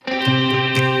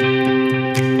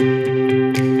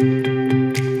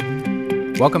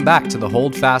Welcome back to the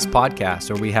Hold Fast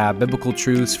podcast, where we have biblical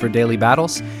truths for daily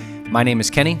battles. My name is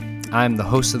Kenny. I'm the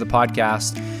host of the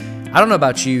podcast. I don't know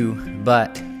about you,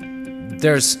 but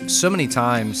there's so many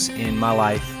times in my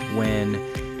life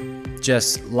when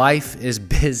just life is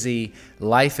busy,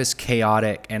 life is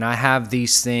chaotic, and I have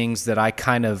these things that I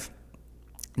kind of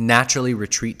naturally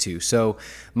retreat to. So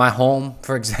my home,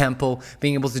 for example,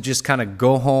 being able to just kind of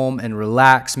go home and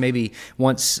relax. Maybe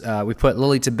once we put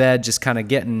Lily to bed, just kind of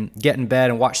get in bed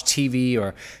and watch TV,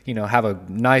 or have a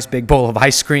nice big bowl of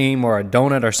ice cream or a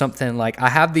donut or something. Like, I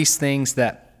have these things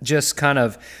that just kind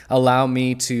of allow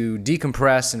me to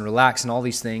decompress and relax and all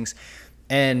these things.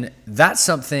 And that's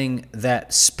something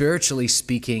that, spiritually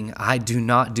speaking, I do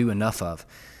not do enough of.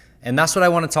 And that's what I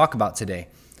want to talk about today.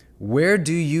 Where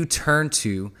do you turn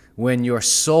to when your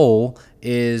soul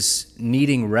is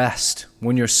needing rest,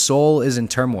 when your soul is in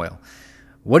turmoil?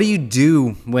 What do you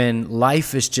do when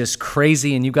life is just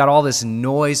crazy and you've got all this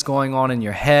noise going on in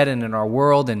your head and in our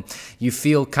world, and you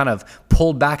feel kind of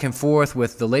pulled back and forth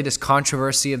with the latest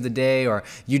controversy of the day, or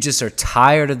you just are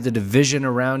tired of the division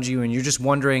around you and you're just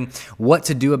wondering what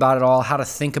to do about it all, how to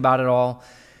think about it all?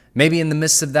 Maybe in the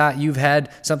midst of that, you've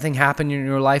had something happen in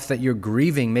your life that you're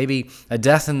grieving, maybe a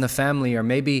death in the family, or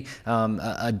maybe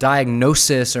a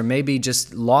diagnosis, or maybe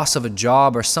just loss of a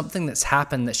job, or something that's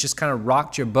happened that's just kind of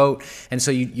rocked your boat. And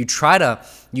so you try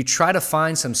to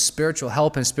find some spiritual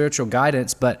help and spiritual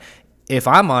guidance. But if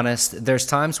I'm honest, there's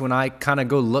times when I kind of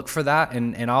go look for that,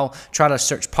 and I'll try to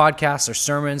search podcasts or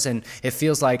sermons, and it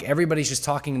feels like everybody's just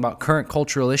talking about current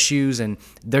cultural issues, and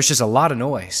there's just a lot of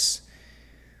noise.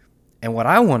 And what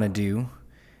I want to do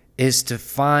is to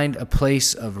find a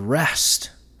place of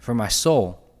rest for my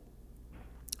soul.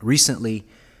 Recently,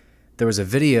 there was a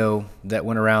video that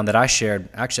went around that I shared.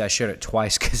 Actually, I shared it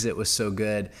twice because it was so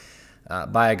good,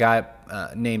 by a guy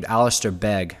named Alistair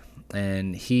Begg.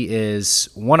 And he is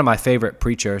one of my favorite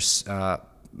preachers,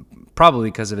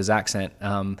 probably because of his accent.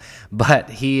 But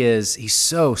he's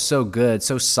so good,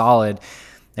 so solid.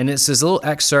 And it's this little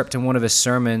excerpt in one of his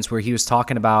sermons where he was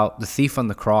talking about the thief on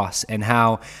the cross, and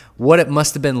how what it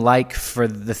must have been like for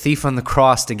the thief on the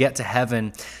cross to get to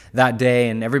heaven that day.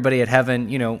 And everybody at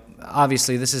heaven,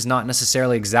 obviously this is not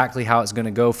necessarily exactly how it's going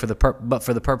to go, but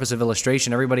for the purpose of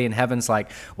illustration, everybody in heaven's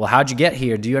like, well, how'd you get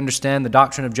here? Do you understand the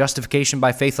doctrine of justification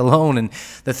by faith alone? And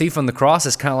the thief on the cross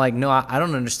is kind of like, no, I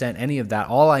don't understand any of that.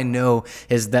 All I know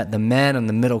is that the man on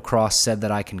the middle cross said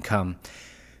that I can come.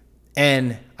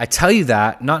 And I tell you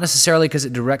that not necessarily because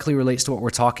it directly relates to what we're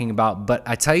talking about, but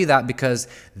I tell you that because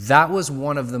that was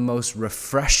one of the most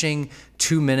refreshing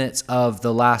 2 minutes of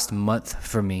the last month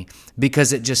for me,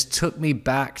 because it just took me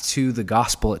back to the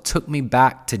gospel. It took me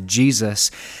back to Jesus.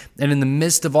 And in the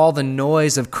midst of all the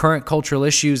noise of current cultural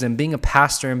issues and being a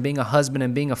pastor and being a husband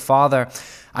and being a father,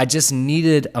 I just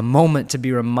needed a moment to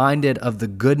be reminded of the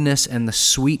goodness and the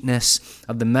sweetness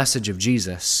of the message of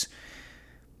Jesus.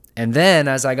 And then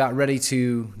as I got ready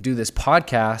to do this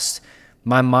podcast,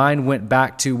 my mind went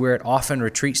back to where it often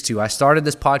retreats to. I started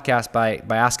this podcast by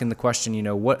asking the question,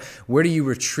 where do you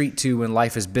retreat to when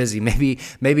life is busy?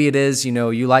 Maybe it is,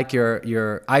 you like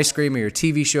your ice cream or your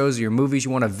TV shows or your movies,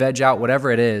 you want to veg out,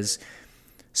 whatever it is.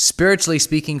 Spiritually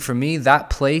speaking, for me, that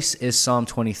place is Psalm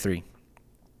 23.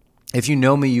 If you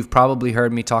know me, you've probably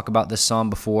heard me talk about this psalm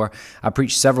before. I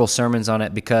preached several sermons on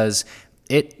it because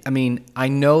I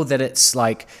know that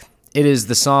it is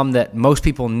the psalm that most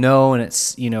people know, and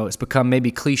it's become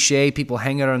maybe cliche. People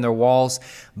hang it on their walls.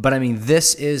 But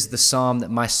this is the psalm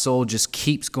that my soul just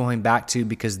keeps going back to,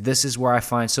 because this is where I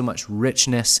find so much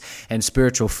richness and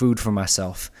spiritual food for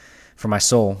myself, for my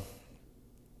soul.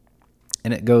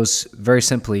 And it goes very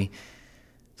simply,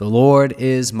 "The Lord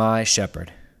is my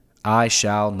shepherd, I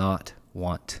shall not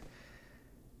want."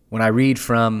 When I read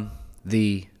from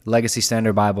the Legacy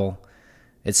Standard Bible,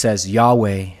 it says,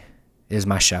 "Yahweh is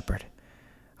my shepherd,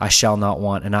 I shall not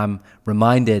want." And I'm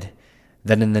reminded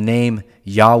that in the name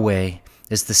Yahweh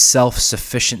is the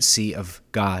self-sufficiency of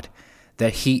God,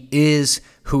 that He is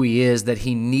who He is, that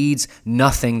He needs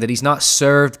nothing, that He's not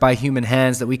served by human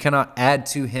hands, that we cannot add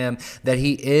to Him, that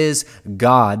He is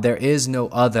God, there is no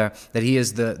other, that He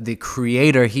is the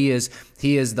Creator, He is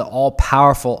the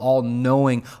all-powerful,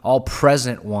 all-knowing,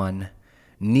 all-present one,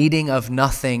 needing of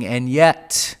nothing, and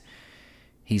yet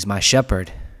He's my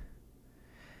shepherd.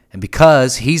 And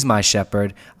because He's my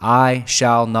shepherd, I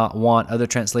shall not want. Other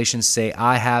translations say,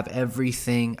 I have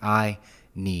everything I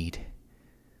need.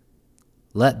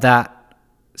 Let that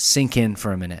sink in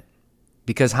for a minute.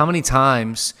 Because how many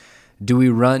times do we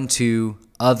run to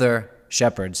other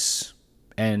shepherds?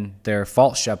 And they're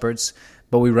false shepherds,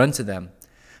 but we run to them.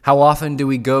 How often do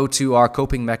we go to our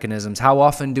coping mechanisms? How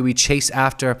often do we chase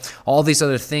after all these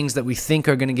other things that we think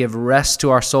are going to give rest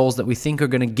to our souls, that we think are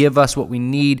going to give us what we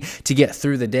need to get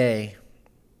through the day?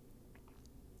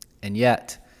 And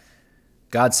yet,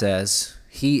 God says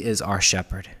he is our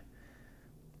shepherd.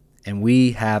 And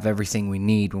we have everything we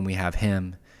need when we have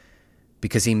him,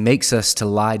 because he makes us to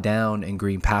lie down in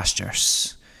green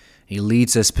pastures. He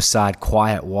leads us beside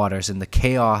quiet waters. In the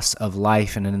chaos of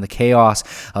life and in the chaos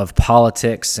of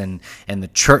politics and the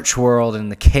church world and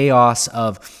the chaos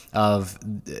of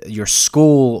your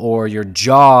school or your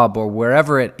job or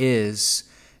wherever it is,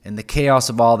 in the chaos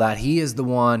of all that, he is the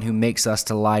one who makes us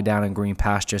to lie down in green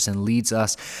pastures and leads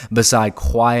us beside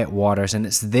quiet waters. And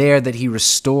it's there that he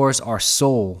restores our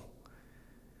soul.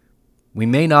 We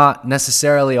may not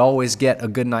necessarily always get a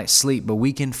good night's sleep, but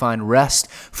we can find rest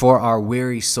for our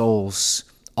weary souls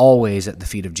always at the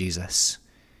feet of Jesus.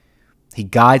 He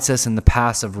guides us in the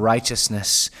paths of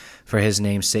righteousness for his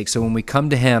name's sake. So when we come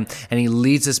to him and he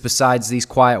leads us beside these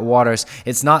quiet waters,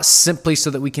 it's not simply so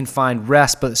that we can find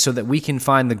rest, but so that we can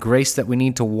find the grace that we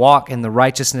need to walk in the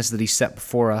righteousness that he set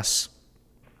before us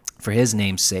for his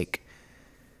name's sake.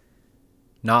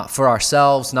 Not for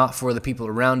ourselves, not for the people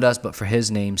around us, but for his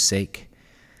name's sake.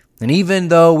 And even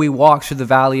though we walk through the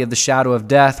valley of the shadow of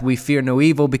death, we fear no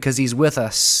evil because he's with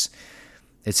us.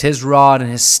 It's his rod and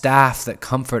his staff that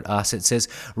comfort us. It's his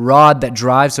rod that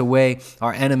drives away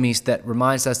our enemies, that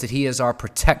reminds us that he is our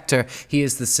protector. He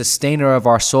is the sustainer of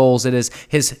our souls. It is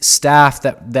his staff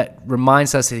that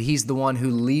reminds us that he's the one who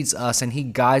leads us and he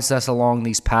guides us along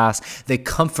these paths. They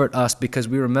comfort us because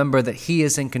we remember that he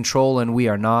is in control and we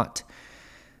are not.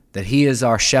 That he is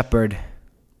our shepherd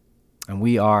and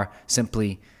we are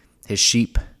simply his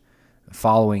sheep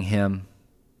following him.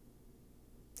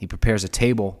 He prepares a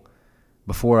table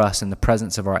before us in the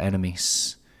presence of our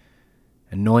enemies,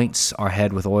 anoints our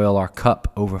head with oil, our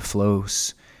cup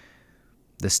overflows.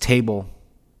 This table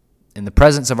in the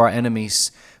presence of our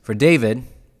enemies for David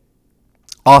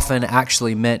often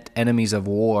actually meant enemies of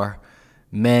war,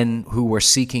 men who were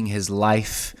seeking his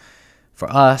life.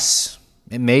 For us,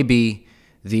 it may be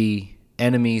the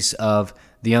enemies of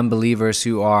the unbelievers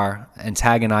who are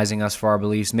antagonizing us for our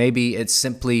beliefs. Maybe it's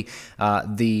simply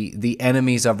the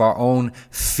enemies of our own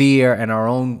fear and our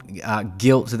own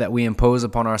guilt that we impose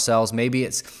upon ourselves. Maybe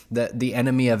it's the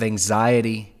enemy of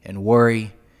anxiety and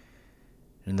worry.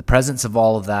 In the presence of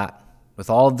all of that, with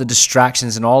all of the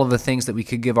distractions and all of the things that we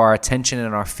could give our attention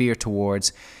and our fear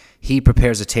towards, he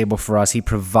prepares a table for us. He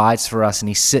provides for us, and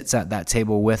he sits at that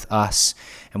table with us,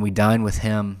 and we dine with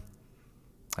him.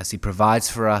 As he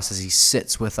provides for us, as he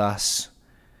sits with us,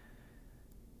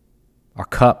 our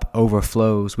cup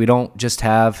overflows. We don't just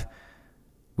have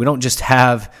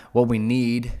what we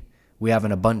need, we have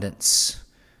an abundance.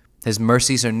 His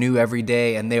mercies are new every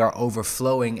day, and they are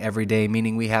overflowing every day,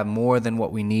 meaning we have more than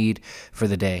what we need for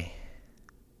the day.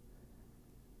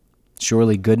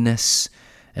 Surely goodness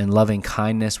and loving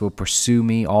kindness will pursue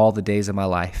me all the days of my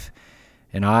life,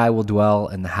 and I will dwell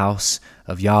in the house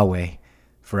of Yahweh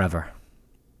forever.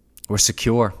 We're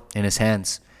secure in his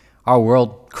hands. Our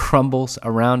world crumbles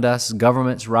around us.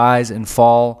 Governments rise and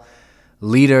fall.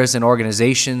 Leaders and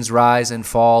organizations rise and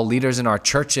fall. Leaders in our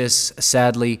churches,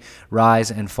 sadly, rise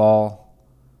and fall.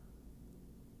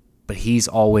 But he's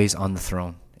always on the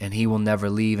throne, and he will never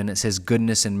leave, and it's his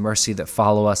goodness and mercy that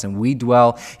follow us, and we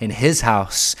dwell in his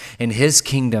house, in his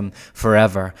kingdom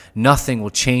forever. Nothing will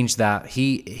change that.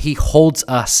 He holds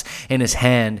us in his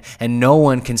hand, and no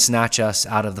one can snatch us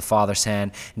out of the Father's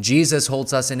hand. Jesus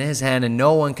holds us in his hand, and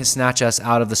no one can snatch us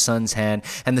out of the Son's hand,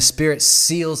 and the Spirit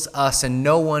seals us, and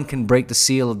no one can break the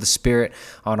seal of the Spirit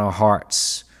on our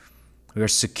hearts. We are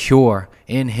secure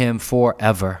in him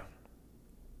forever.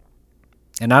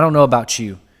 And I don't know about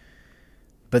you,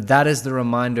 but that is the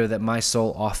reminder that my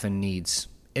soul often needs.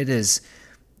 It is,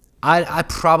 I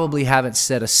probably haven't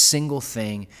said a single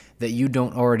thing that you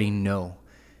don't already know.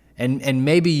 And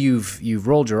maybe you've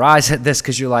rolled your eyes at this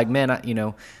because you're like, man,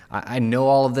 I know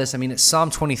all of this. I mean, it's Psalm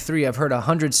 23. I've heard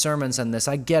 100 sermons on this.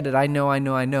 I get it. I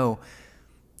know.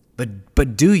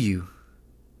 But do you?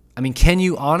 I mean, can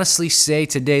you honestly say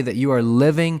today that you are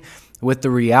living with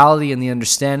the reality and the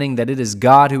understanding that it is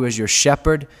God who is your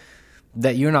shepherd,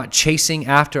 that you're not chasing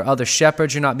after other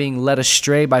shepherds, you're not being led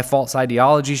astray by false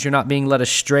ideologies, you're not being led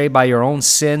astray by your own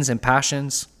sins and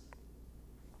passions?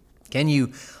 Can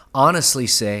you honestly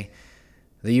say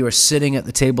that you are sitting at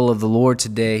the table of the Lord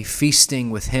today,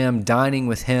 feasting with him, dining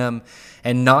with him,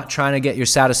 and not trying to get your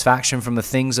satisfaction from the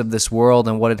things of this world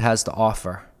and what it has to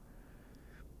offer?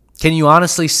 Can you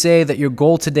honestly say that your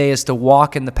goal today is to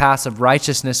walk in the paths of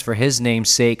righteousness for his name's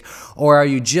sake, or are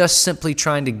you just simply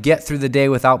trying to get through the day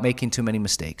without making too many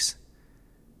mistakes?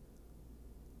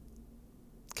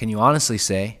 Can you honestly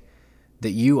say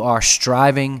that you are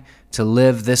striving to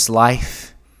live this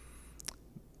life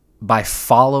by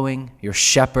following your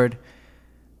shepherd,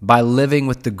 by living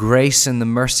with the grace and the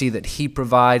mercy that he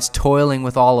provides, toiling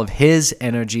with all of his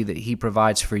energy that he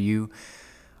provides for you?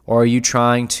 Or are you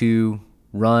trying to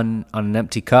run on an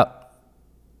empty cup?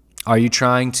 Are you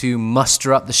trying to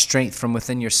muster up the strength from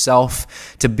within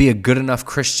yourself to be a good enough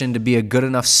Christian, to be a good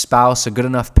enough spouse, a good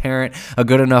enough parent, a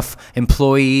good enough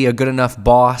employee, a good enough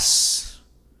boss?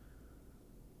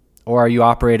 Or are you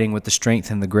operating with the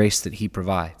strength and the grace that he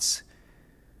provides?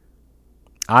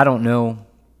 I don't know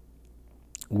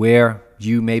where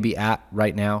you may be at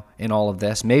right now in all of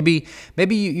this. Maybe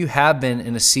you have been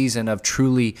in a season of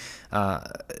truly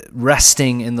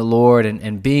resting in the Lord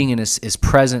and being in his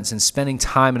presence and spending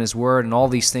time in his word and all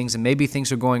these things, and maybe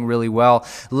things are going really well.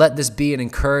 Let this be an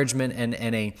encouragement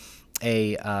and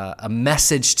a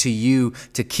message to you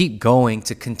to keep going,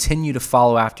 to continue to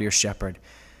follow after your shepherd.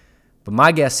 But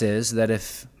my guess is that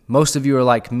if most of you are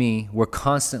like me, we're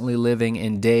constantly living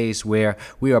in days where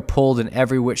we are pulled in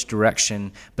every which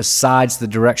direction besides the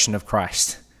direction of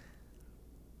Christ.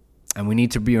 And we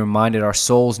need to be reminded, our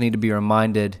souls need to be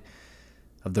reminded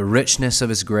of the richness of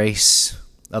his grace,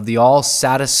 of the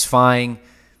all-satisfying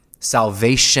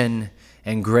salvation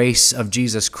and grace of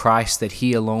Jesus Christ that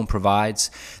he alone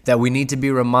provides. That we need to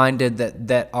be reminded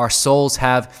that our souls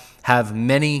have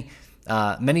many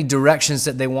directions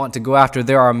that they want to go after.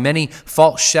 There are many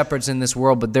false shepherds in this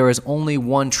world, but there is only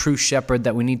one true shepherd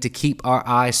that we need to keep our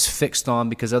eyes fixed on,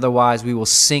 because otherwise we will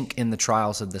sink in the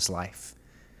trials of this life.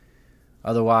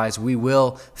 Otherwise we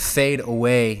will fade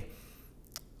away.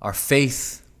 Our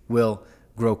faith will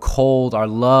grow cold. Our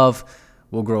love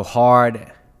will grow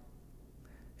hard.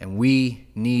 And we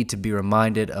need to be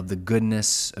reminded of the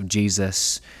goodness of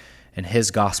Jesus and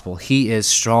his gospel. He is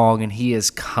strong and he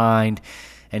is kind.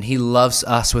 And he loves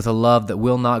us with a love that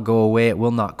will not go away. It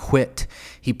will not quit.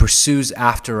 He pursues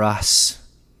after us.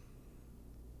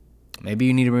 Maybe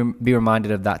you need to be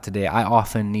reminded of that today. I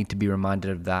often need to be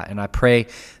reminded of that. And I pray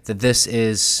that this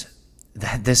is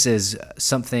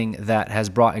something that has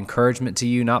brought encouragement to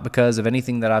you, not because of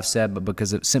anything that I've said, but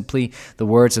because of simply the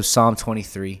words of Psalm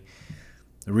 23.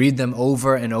 Read them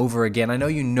over and over again. I know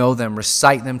you know them.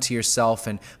 Recite them to yourself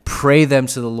and pray them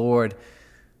to the Lord.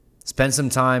 Spend some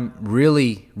time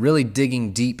really, really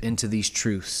digging deep into these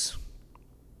truths.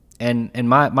 And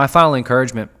my final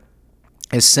encouragement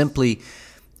is simply,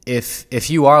 if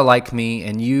you are like me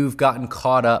and you've gotten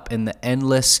caught up in the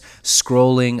endless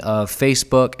scrolling of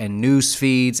Facebook and news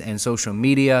feeds and social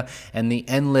media and the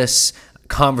endless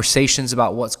conversations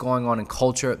about what's going on in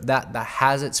culture, that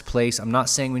has its place. I'm not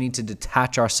saying we need to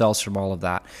detach ourselves from all of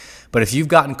that. But if you've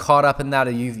gotten caught up in that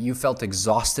and you felt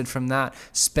exhausted from that,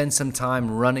 spend some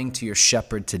time running to your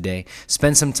shepherd today.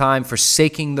 Spend some time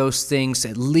forsaking those things,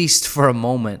 at least for a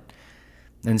moment,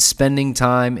 and spending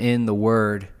time in the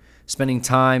Word. Spending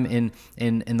time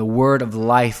in the Word of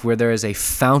life, where there is a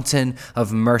fountain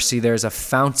of mercy. There is a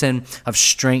fountain of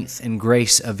strength and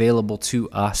grace available to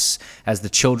us as the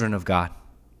children of God.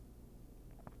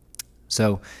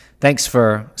 So thanks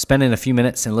for spending a few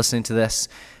minutes and listening to this.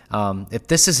 If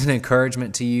this is an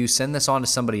encouragement to you, send this on to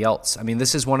somebody else. I mean,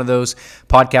 this is one of those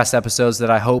podcast episodes that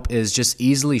I hope is just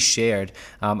easily shared.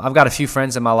 I've got a few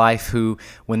friends in my life who,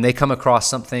 when they come across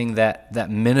something that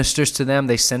ministers to them,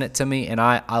 they send it to me, and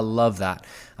I love that.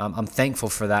 I'm thankful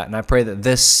for that, and I pray that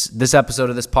this episode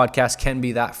of this podcast can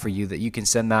be that for you, that you can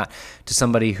send that to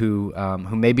somebody who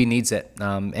maybe needs it.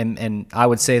 And I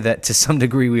would say that to some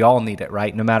degree we all need it,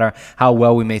 right? No matter how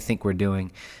well we may think we're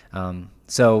doing.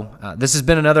 So this has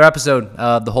been another episode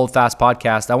of the Hold Fast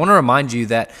podcast. I want to remind you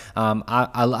that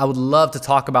I would love to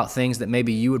talk about things that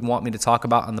maybe you would want me to talk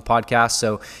about on the podcast.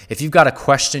 So if you've got a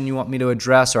question you want me to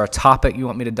address or a topic you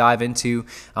want me to dive into,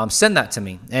 send that to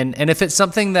me. And if it's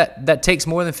something that takes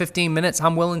more than 15 minutes,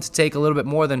 I'm willing to take a little bit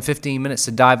more than 15 minutes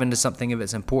to dive into something if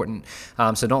it's important.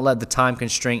 So don't let the time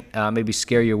constraint maybe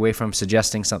scare you away from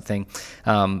suggesting something.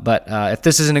 But if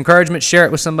this is an encouragement, share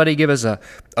it with somebody. Give us a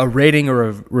rating or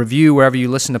a review wherever you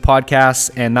listen to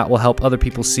podcasts, and that will help other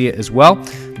people see it as well.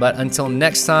 But until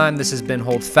next time, this has been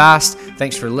Hold Fast.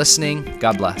 Thanks for listening.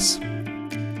 God bless.